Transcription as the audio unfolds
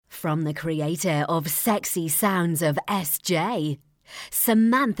from the creator of Sexy Sounds of SJ.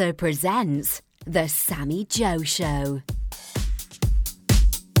 Samantha presents The Sammy Joe Show.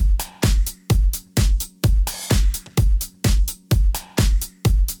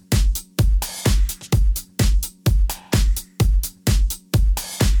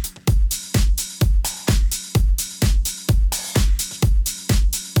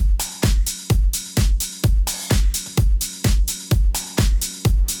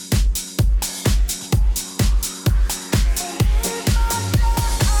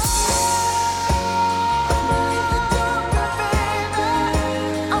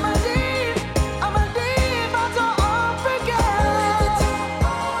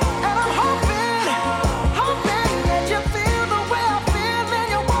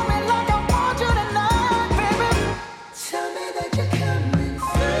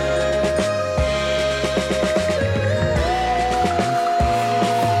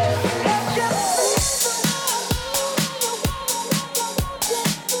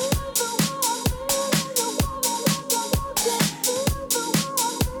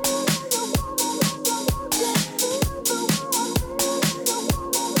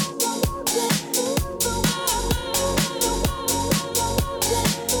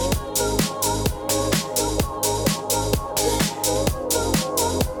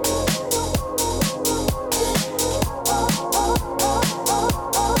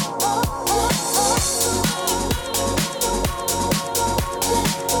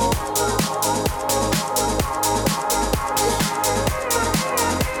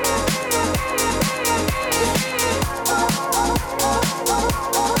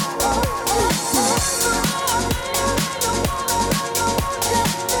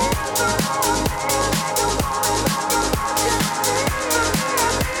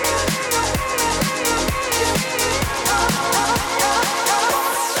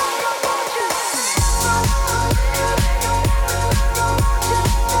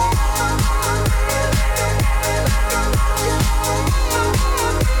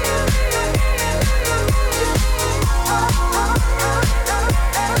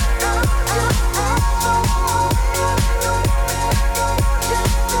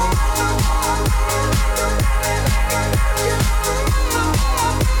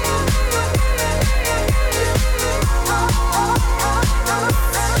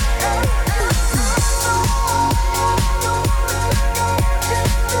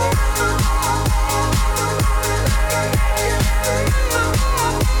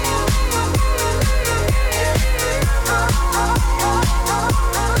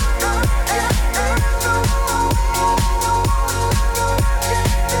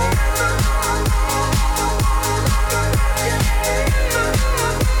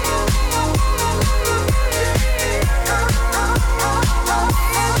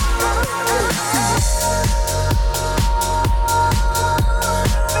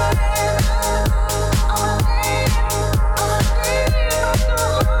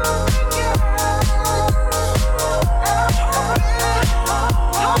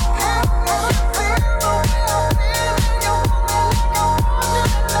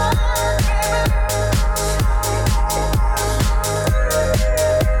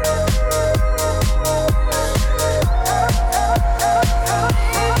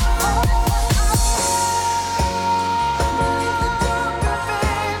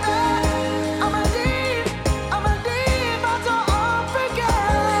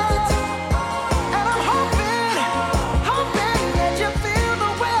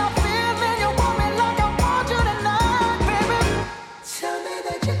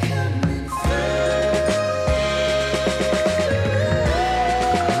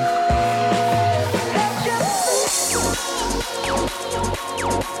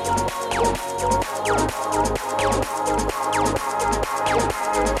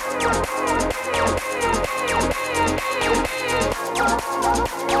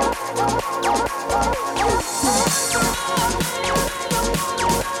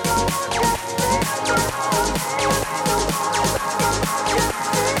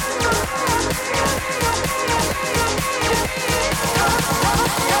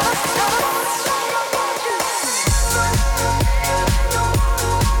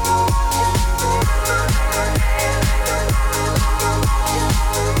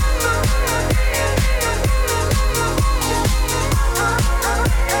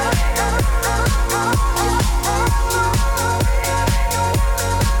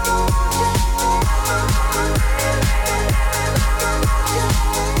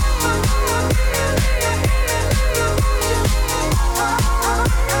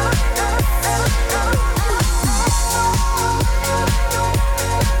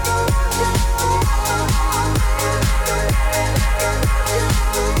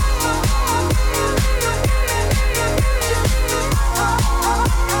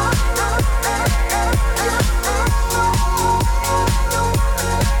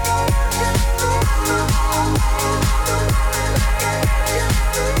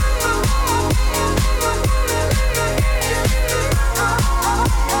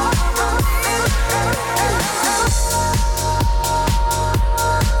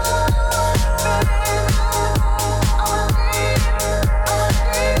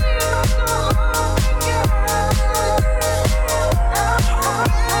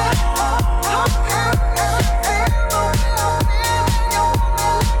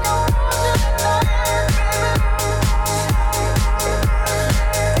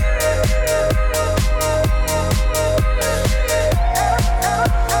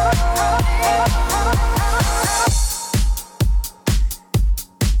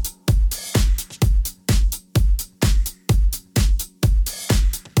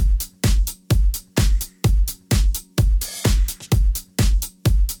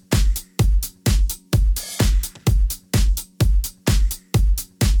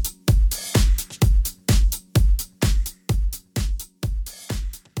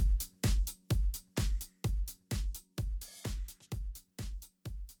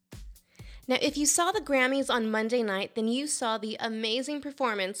 Now, if you saw the Grammys on Monday night, then you saw the amazing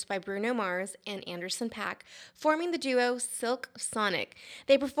performance by Bruno Mars and Anderson .Paak, forming the duo Silk Sonic.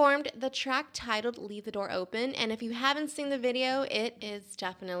 They performed the track titled Leave the Door Open, and if you haven't seen the video, it is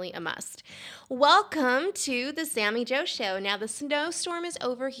definitely a must. Welcome to the Sammy Joe Show. Now, the snowstorm is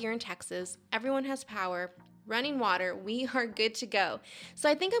over here in Texas. Everyone has power. Running water, we are good to go. So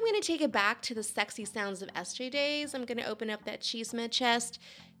I think I'm going to take it back to the sexy sounds of SJ days. I'm going to open up that Chisme chest,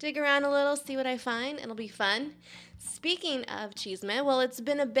 dig around a little, see what I find. It'll be fun. Speaking of Chisme, well, it's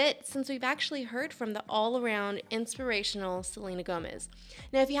been a bit since we've actually heard from the all-around inspirational Selena Gomez.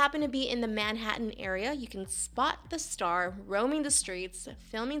 Now, if you happen to be in the Manhattan area, you can spot the star roaming the streets,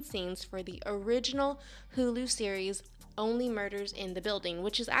 filming scenes for the original Hulu series Only Murders in the Building,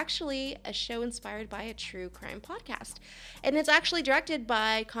 which is actually a show inspired by a true crime podcast. And it's actually directed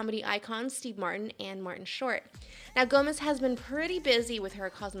by comedy icons Steve Martin and Martin Short. Now, Gomez has been pretty busy with her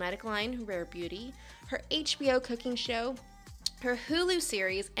cosmetic line, Rare Beauty, her HBO cooking show, her Hulu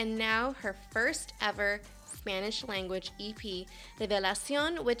series, and now her first ever Spanish language EP,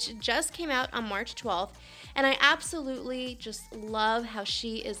 Revelación, which just came out on March 12th. And I absolutely just love how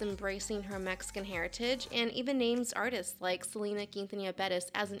she is embracing her Mexican heritage and even names artists like Selena Quintanilla Bettis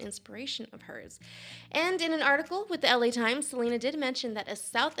as an inspiration of hers. And in an article with the LA Times, Selena did mention that a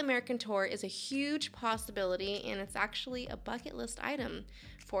South American tour is a huge possibility, and it's actually a bucket list item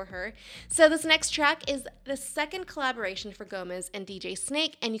for her. So this next track is the second collaboration for Gomez and DJ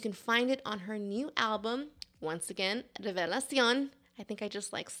Snake, and you can find it on her new album, once again, Revelación. I think I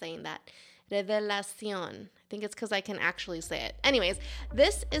just like saying that. Revelación. I think it's because I can actually say it. Anyways,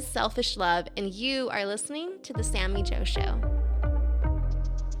 this is Selfish Love, and you are listening to The Sammy Joe Show.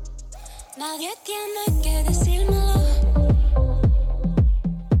 Nadie tiene que decírmelo.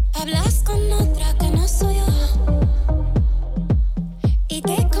 Hablas con otra que no soy yo. Y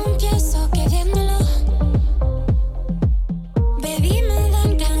te confieso que viéndolo, baby, me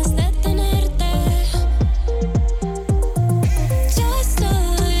dan ganas de tenerte. Just a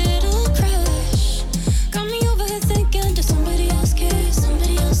little crush got me over here thinking, does somebody else care?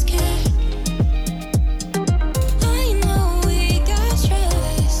 Somebody else care? I know we got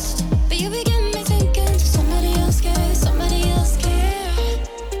trust, but you begin me thinking, does somebody else care? Somebody else care?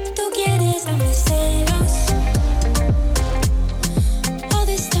 Tú quieres darme celos. All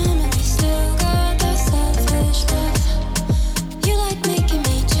this time and we still got that selfish love. You like making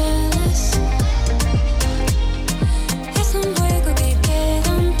me jealous. Es un juego que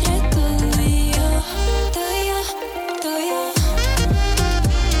queda entre tú y yo. Tú y yo, tú y yo.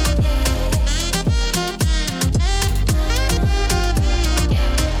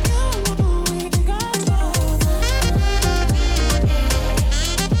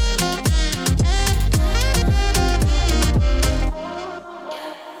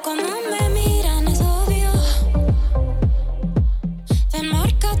 Como me miran es obvio.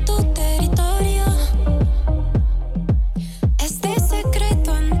 Demarca tu territorio. Este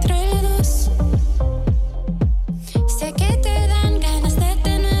secreto entre los dos. Sé que te dan ganas de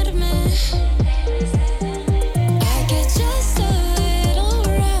tenerme. I get just a little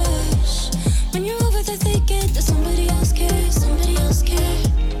rush when you're over there thinking, does somebody else care? Somebody else care?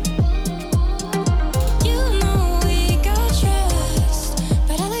 You know we got trust,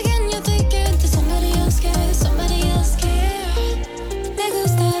 but all again you're thinking, does somebody else care? Somebody else care? Me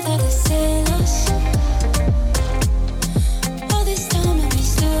gusta darte celos. All this time and we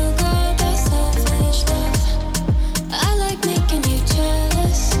still got that selfish love. I like making you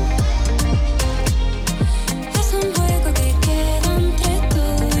jealous. Es un juego que queda entre tú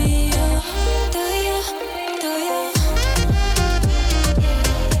y yo. Tú y yo, tú y yo.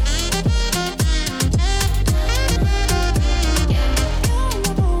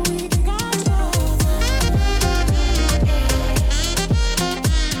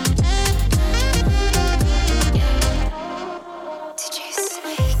 DJ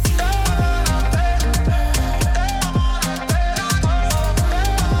Snake.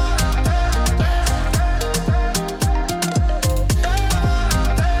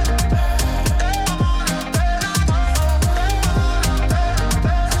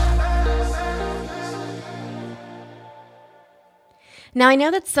 Now, I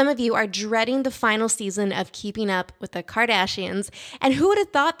know that some of you are dreading the final season of Keeping Up with the Kardashians, and who would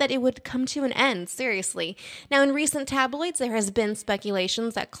have thought that it would come to an end, seriously? Now, in recent tabloids, there has been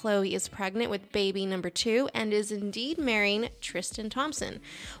speculations that Khloe is pregnant with baby number 2 and is indeed marrying Tristan Thompson.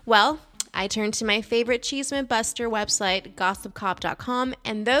 Well, I turned to my favorite Cheeseman Buster website, gossipcop.com,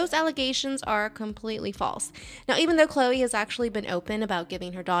 and those allegations are completely false. Now, even though Khloe has actually been open about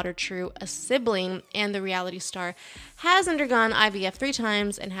giving her daughter True a sibling, and the reality star has undergone IVF 3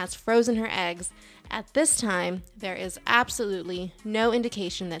 times and has frozen her eggs, at this time, there is absolutely no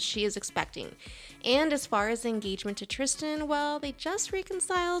indication that she is expecting. And as far as the engagement to Tristan, well, they just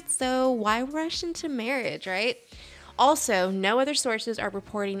reconciled, so why rush into marriage, right? Also, no other sources are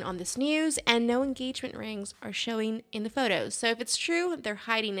reporting on this news, and no engagement rings are showing in the photos. So if it's true, they're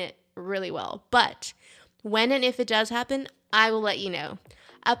hiding it really well. But when and if it does happen, I will let you know.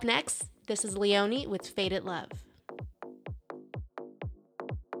 Up next, this is Leonie with Faded Love.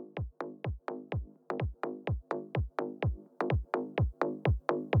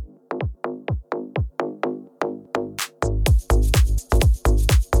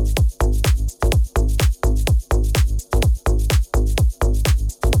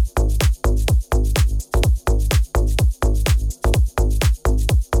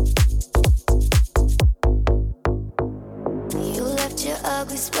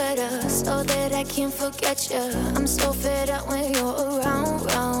 Can't forget you. I'm so fed up when you're around,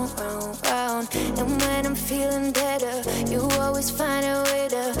 round, round, round. And when I'm feeling better, you always find a way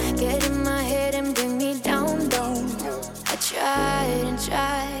to get in my head and bring me down, down. I tried and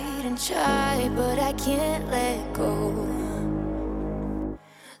tried and tried, but I can't let go.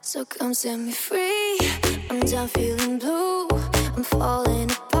 So come set me free. I'm done feeling blue. I'm falling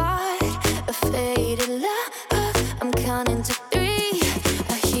apart. A faded love. I'm counting to 3.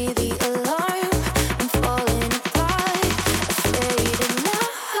 I hear the alarm.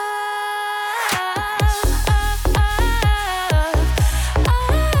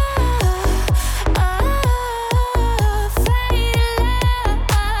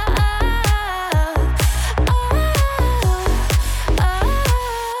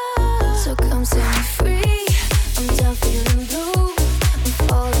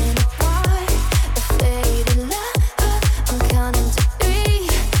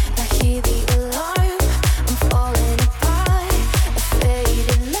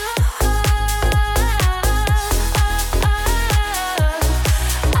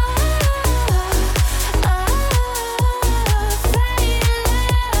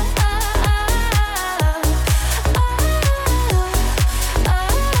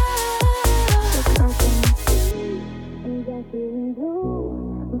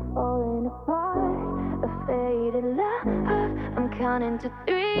 To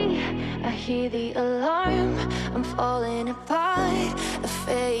 3, I hear the alarm. I'm falling apart. A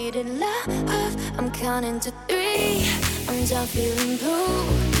faded love. I'm counting to 3. I'm done feeling blue.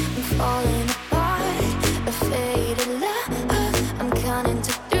 I'm falling apart. A faded love. I'm counting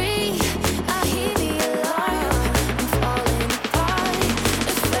to 3. I hear the alarm. I'm falling apart. A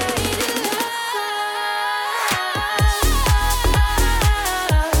faded love.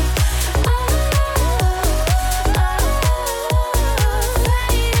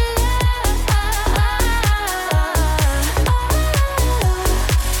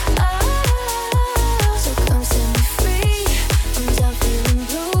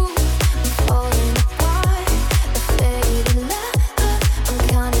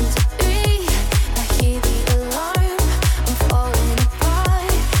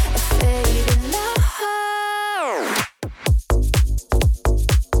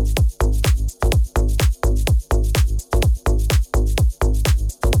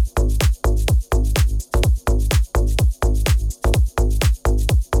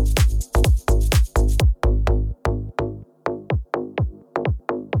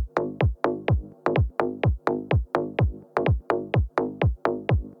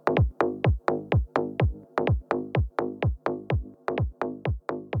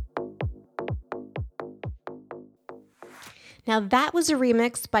 Now that was a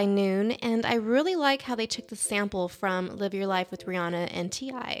remix by Noon, and I really like how they took the sample from Live Your Life with Rihanna and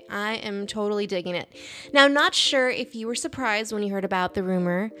T.I. I am totally digging it. Now, not sure if you were surprised when you heard about the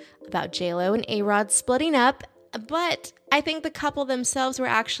rumor about J-Lo and A-Rod splitting up, but I think the couple themselves were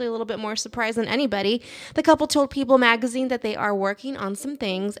actually a little bit more surprised than anybody. The couple told People magazine that they are working on some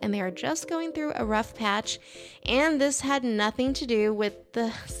things and they are just going through a rough patch. And this had nothing to do with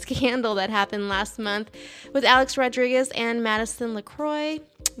the scandal that happened last month with Alex Rodriguez and Madison LaCroix.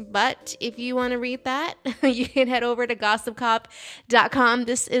 But if you want to read that, you can head over to gossipcop.com.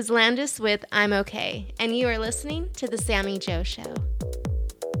 This is Landis with I'm Okay, and you are listening to The Sammy Joe Show.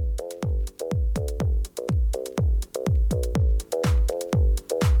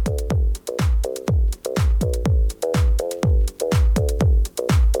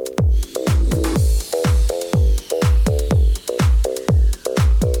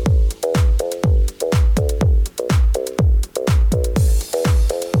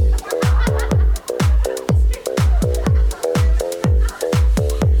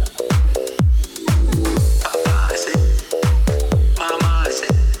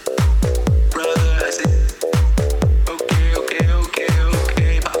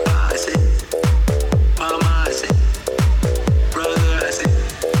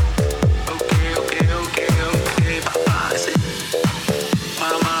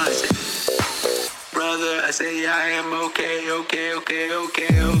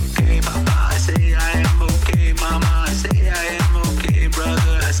 okay. Papa, I say I am okay. Mama, I say I am okay.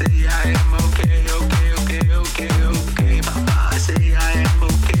 Brother, I say I am okay. Okay. Papa, I say I am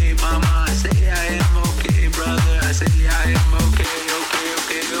okay. Mama, I say I am okay. Brother, I say I am okay.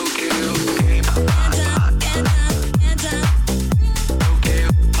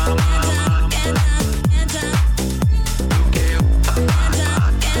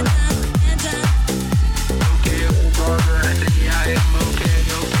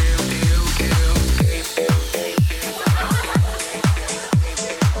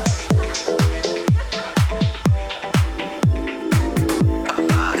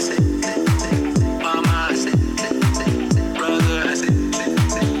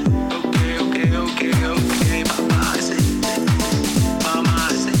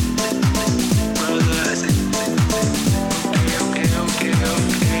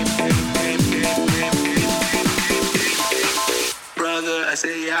 I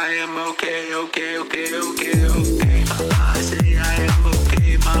say I am okay. Papa, I say I am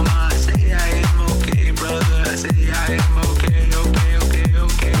okay. Mama, I say I am okay. Brother, I say I am okay.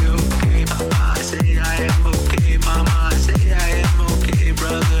 Papa, I say I am okay. Mama, I say I am okay.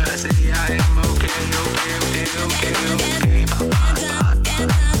 Brother, I say I am okay.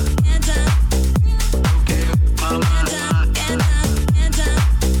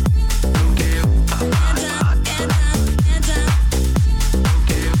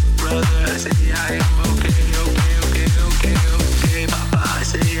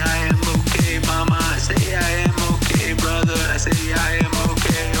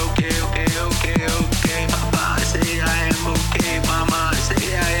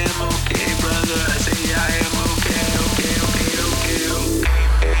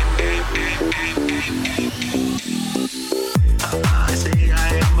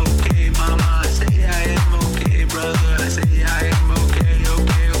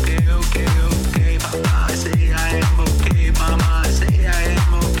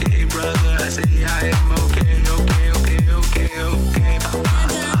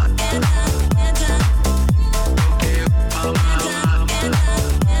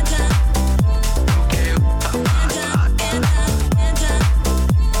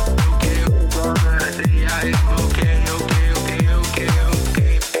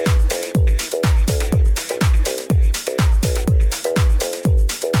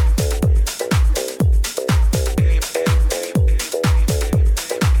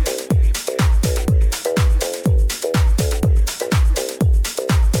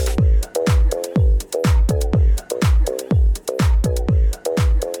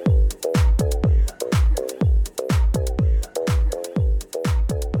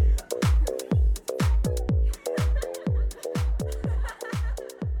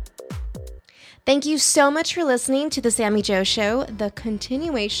 Thank you so much for listening to the Sammy Jo Show, the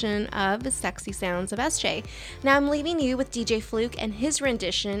continuation of the Sexy Sounds of SJ. Now I'm leaving you with DJ Fluke and his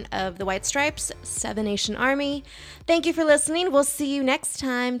rendition of the White Stripes' Seven Nation Army. Thank you for listening. We'll see you next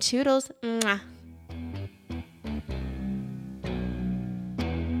time. Toodles. Mwah.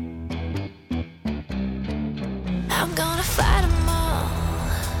 I'm gonna fight them all.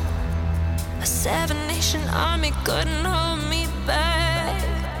 A Seven Nation Army couldn't hold me back.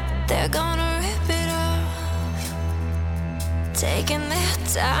 They're gonna rip it off, taking their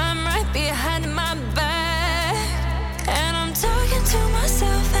time right behind my back.